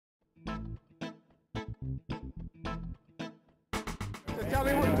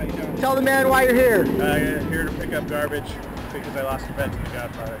Tell the man why you're here. Here to pick up garbage because I lost a bet to the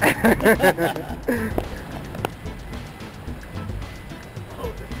Godfather.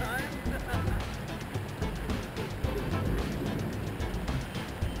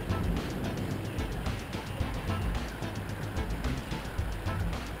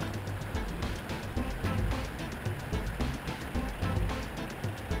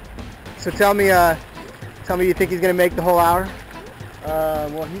 So tell me you think he's gonna make the whole hour?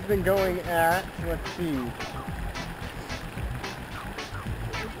 Well, he's been going at, let's see. I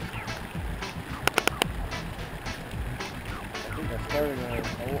think I started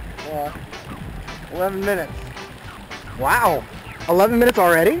at 11 minutes. Wow, 11 minutes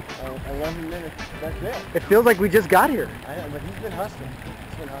already? 11 minutes, that's it. It feels like we just got here. I know, but he's been hustling.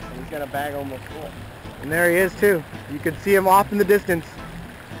 He's got a bag almost full. And there he is too. You can see him off in the distance.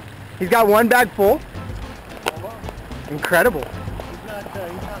 He's got one bag full. Incredible.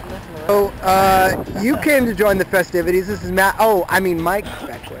 He's not messing around. So, you came to join the festivities. This is Mike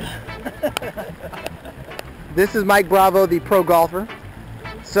Beckwith. This is Mike Bravo, the pro golfer.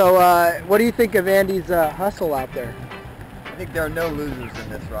 So, what do you think of Andy's hustle out there? I think there are no losers in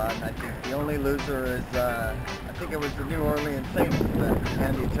this, Rod. I think the only loser is, I think it was the New Orleans Saints that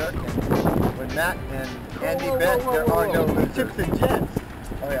Andy took. And with Matt and Andy bet, there are no losers. Tips and Jets.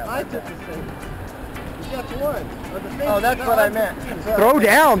 Oh yeah. I took the Saints. The Jets won. Oh, that's what I meant. Throw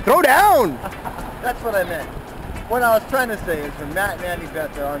down! Throw down! That's what I meant. What I was trying to say is when Matt and Andy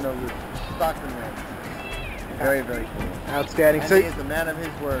bet, there are no losers. Stockton wins. Very, very cool. Outstanding. Andy is a man of his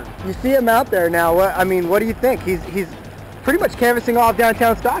word. You see him out there now. What do you think? He's pretty much canvassing all of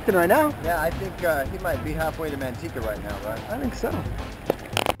downtown Stockton right now. Yeah, I think he might be halfway to Manteca right now, right? I think so.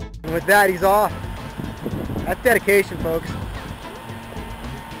 And with that, he's off. That's dedication, folks.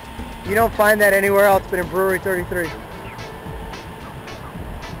 You don't find that anywhere else but in Brewery 33.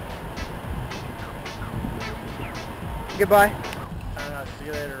 Goodbye. See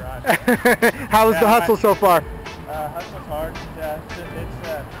you later, Rod. How was the hustle so far? Hustle's hard. Yeah,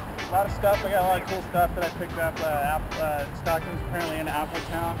 it's a lot of stuff. I got a lot of cool stuff that I picked up. Stockton's apparently in Apple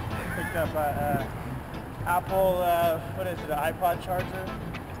Town. Picked up Apple, what is it, an iPod charger.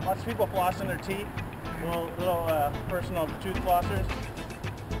 Lots of people flossing their teeth. Little personal tooth flossers.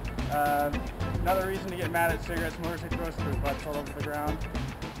 Another reason to get mad at cigarettes, motors they throw their butts all over the ground.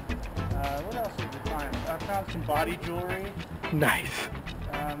 What else did we find? I found some body jewelry. Nice.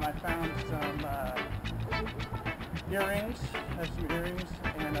 I found some earrings. I have some earrings,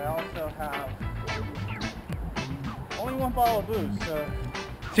 and I also have only one bottle of booze. So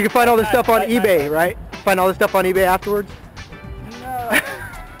you can find all this stuff on eBay, right? Find all this stuff on eBay afterwards? No.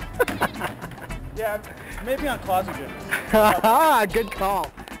 Yeah, maybe on Closet Goods. Good call.